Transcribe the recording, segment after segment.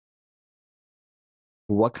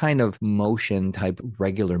What kind of motion type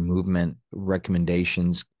regular movement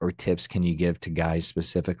recommendations or tips can you give to guys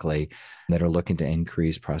specifically that are looking to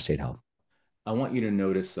increase prostate health? I want you to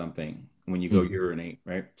notice something when you go Mm. urinate,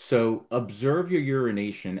 right? So observe your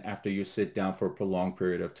urination after you sit down for a prolonged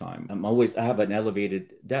period of time. I have an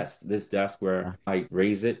elevated desk, this desk where Yeah. I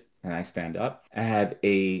raise it and I stand up. I have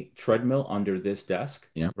a treadmill under this desk,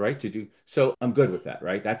 Yeah. right? So I'm good with that,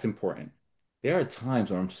 right? That's important. There are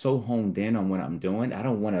times where I'm so honed in on what I'm doing, I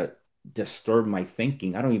don't want to disturb my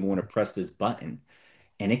thinking. I don't even want to press this button.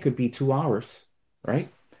 And it could be 2 hours,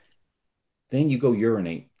 right? Then you go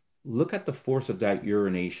urinate. Look at the force of that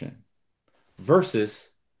urination versus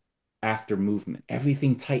after movement.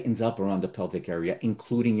 Everything tightens up around the pelvic area,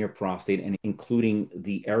 including your prostate and including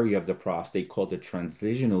the area of the prostate called the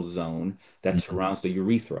transitional zone that Mhm. surrounds the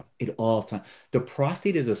urethra. It all time. The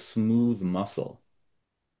prostate is a smooth muscle.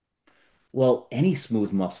 Well, any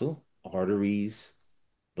smooth muscle, arteries,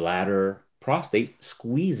 bladder, prostate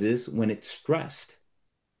squeezes when it's stressed.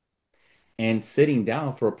 And sitting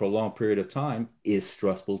down for a prolonged period of time is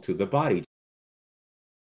stressful to the body.